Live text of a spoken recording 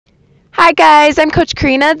Hi guys, I'm Coach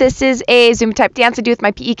Karina. This is a Zumba-Type dance I do with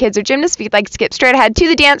my PE kids or gymnasts. If you'd like to skip straight ahead to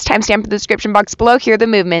the dance, timestamp in the description box below. Here are the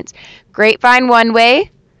movements. Grapevine one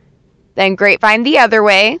way, then grapevine the other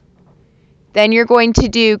way. Then you're going to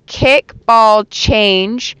do kick, ball,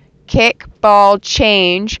 change,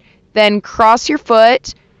 then cross your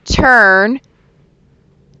foot, turn,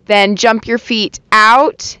 then jump your feet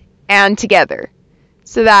out and together.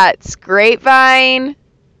 So that's grapevine,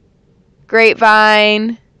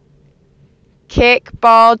 grapevine, kick,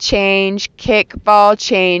 ball, change,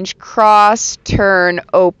 cross, turn,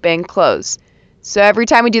 open, close. So every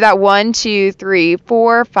time we do that, 1, 2, 3,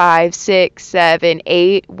 4, 5, 6, 7,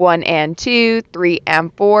 8, 1 and 2, 3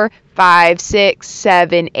 and 4, 5, 6,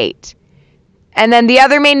 7, 8. And then the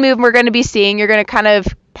other main move we're going to be seeing, you're going to kind of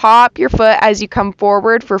pop your foot as you come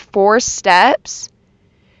forward for 4 steps.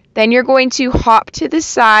 Then you're going to hop to the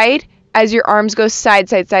side as your arms go side,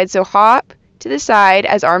 side, side. So hop to the side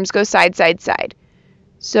as arms go side, side, side.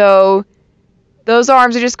 So those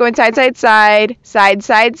arms are just going side, side, side, side,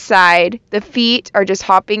 side, side. The feet are just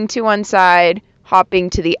hopping to one side,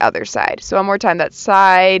 hopping to the other side. So one more time, that's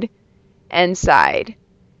side and side.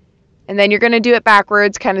 And then you're going to do it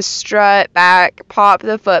backwards, kind of strut back, pop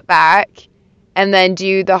the foot back, and then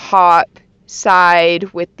do the hop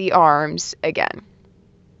side with the arms again.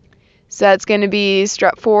 So that's going to be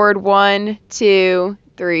strut forward, 1, 2,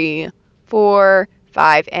 3, 4,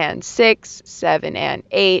 5 and 6, 7 and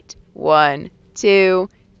 8, 1, 2,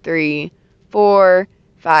 3, 4,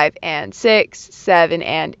 5 and 6, 7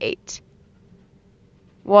 and 8.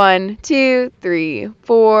 1, 2, 3,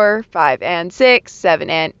 4, 5 and 6, 7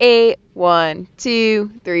 and 8. 1,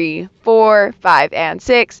 2, 3, 4, 5 and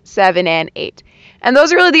 6, 7 and 8. And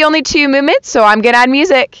those are really the only 2 movements, so I'm going to add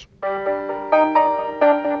music.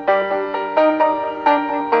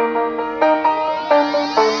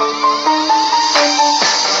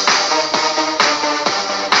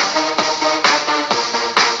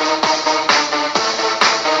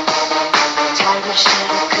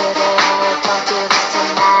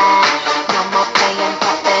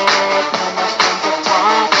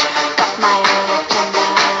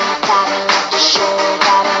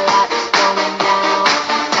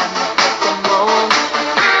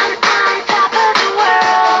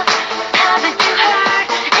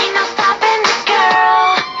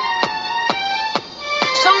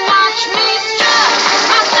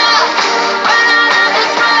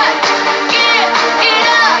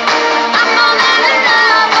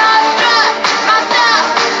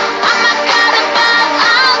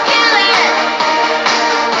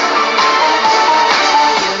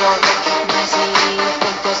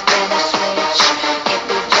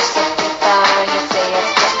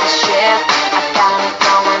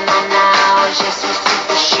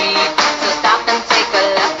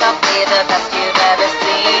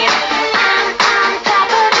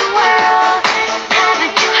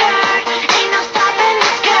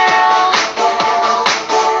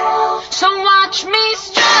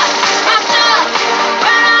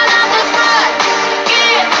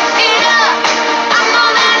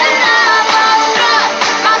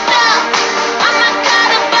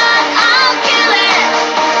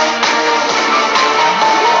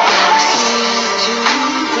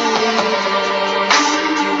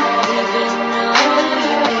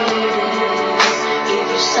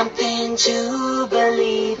 To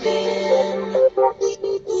believe in.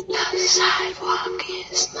 The sidewalk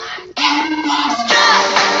is my catwalk. Strut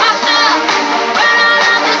myself, run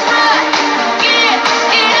out of this rut, get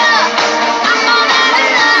it up. I'm gonna have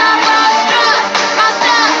enough of strut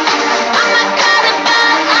myself. I'm a kind of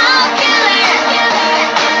bug, I'll kill it.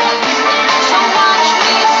 So watch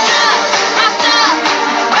me strut myself,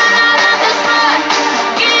 run out of this rut,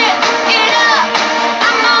 get it up.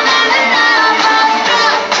 I'm gonna have enough of strut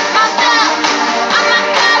myself. I'm a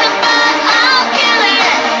kind of bug, I'll kill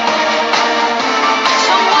it.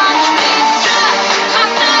 So watch me strut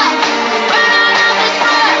myself, run out of this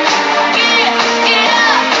rut, get it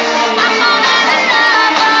up. I'm gonna have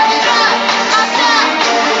enough of strut myself.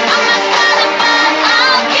 I'm a kind of bug,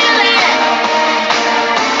 I'll kill it.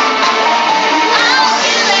 I'll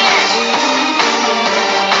kill it.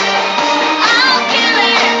 I'll kill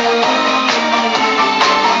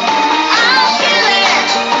it. I'll kill it.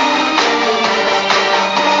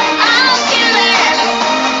 I'll kill it.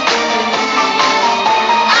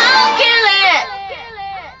 I'll kill it.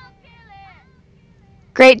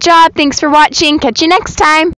 Great job. Thanks for watching. Catch you next time.